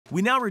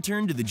We now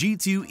return to the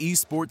G2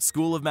 Esports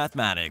School of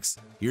Mathematics.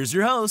 Here's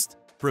your host,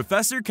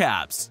 Professor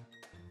Caps.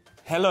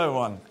 Hello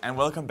everyone, and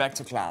welcome back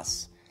to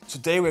class.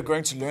 Today we're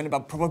going to learn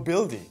about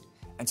probability.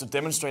 And to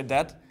demonstrate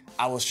that,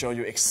 I will show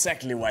you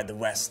exactly why the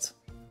West,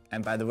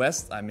 and by the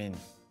West I mean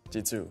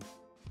G2,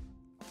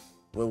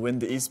 will win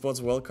the Esports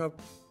World Cup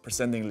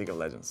presenting League of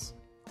Legends.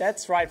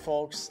 That's right,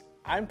 folks.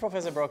 I'm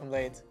Professor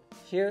BrokenBlade,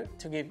 here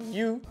to give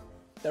you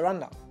the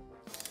rundown.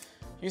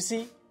 You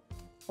see,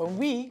 when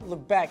we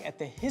look back at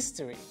the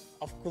history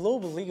of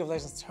global League of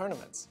Legends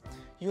tournaments,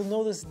 you'll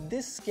notice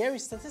this scary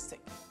statistic.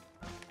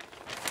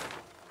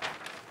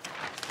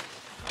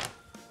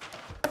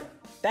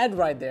 That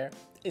right there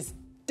is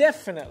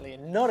definitely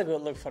not a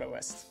good look for the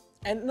West.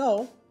 And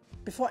no,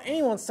 before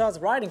anyone starts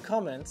writing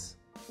comments,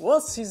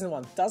 World Season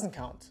 1 doesn't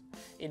count.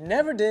 It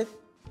never did,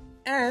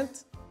 and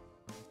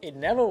it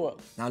never will.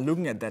 Now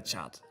looking at that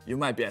chart, you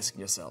might be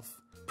asking yourself,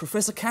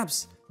 Professor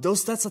Caps,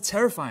 those stats are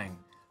terrifying.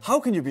 How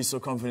can you be so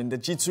confident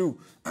that G2,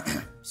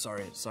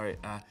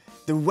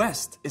 the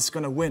West is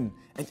gonna win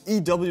at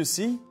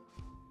EWC?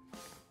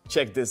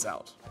 Check this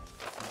out.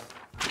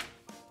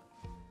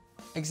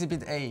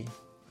 Exhibit A.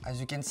 As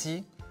you can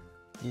see,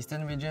 the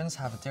Eastern regions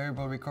have a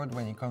terrible record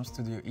when it comes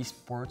to the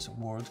Esports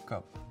World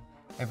Cup.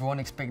 Everyone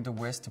expects the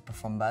West to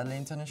perform badly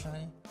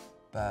internationally,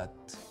 but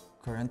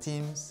Korean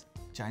teams,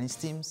 Chinese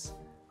teams,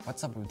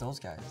 what's up with those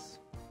guys?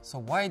 So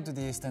why do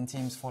the Eastern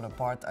teams fall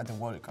apart at the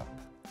World Cup?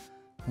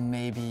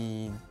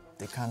 Maybe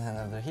they can't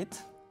handle the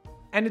heat?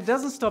 And it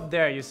doesn't stop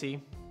there, you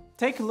see.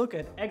 Take a look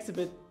at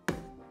Exhibit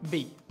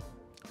B.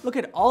 Look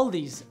at all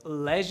these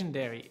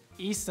legendary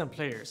Eastern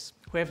players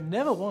who have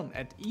never won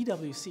at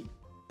EWC.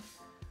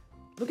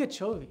 Look at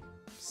Chovy,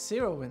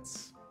 0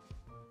 wins.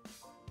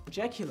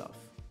 Jackie Love,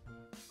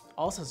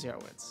 also 0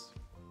 wins.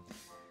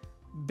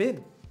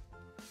 Bin,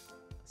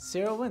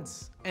 0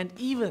 wins. And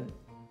even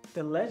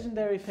the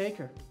legendary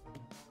Faker,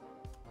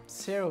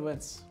 0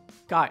 wins.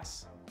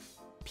 Guys,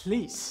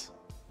 please,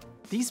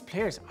 these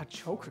players are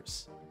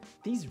chokers.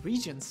 These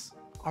regions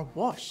are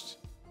washed.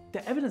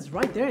 The evidence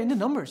right there in the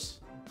numbers.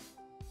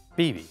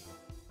 BB,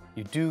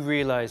 you do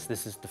realize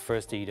this is the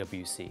first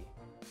EWC.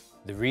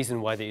 The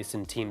reason why the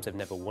Eastern teams have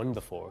never won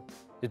before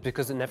is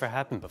because it never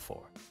happened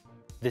before.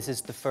 This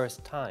is the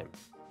first time.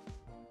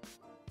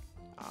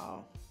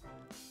 Oh.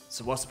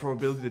 So what's the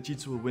probability that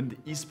G2 will win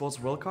the Esports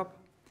World Cup?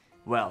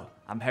 Well,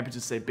 I'm happy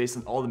to say based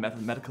on all the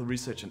mathematical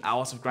research and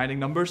hours of grinding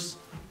numbers,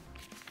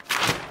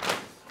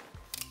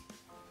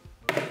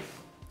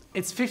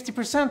 it's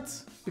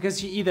 50%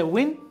 because you either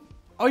win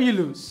or you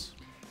lose.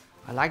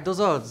 I like those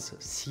odds.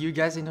 See you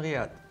guys in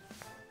Riyadh.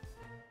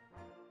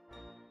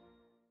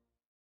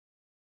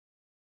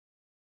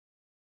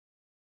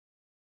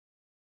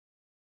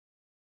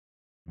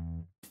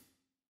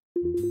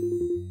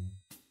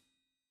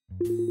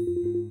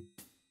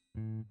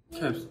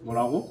 캡스,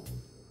 뭐라고?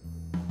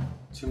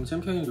 지금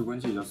챔피언이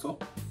누구인지 잊었어?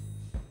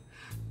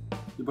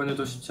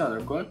 이번에도 쉽지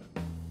않을걸?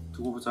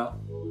 두고 보자.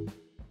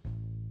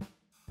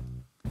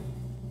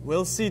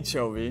 we'll see,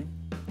 Chovy.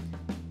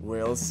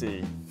 We'll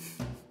see.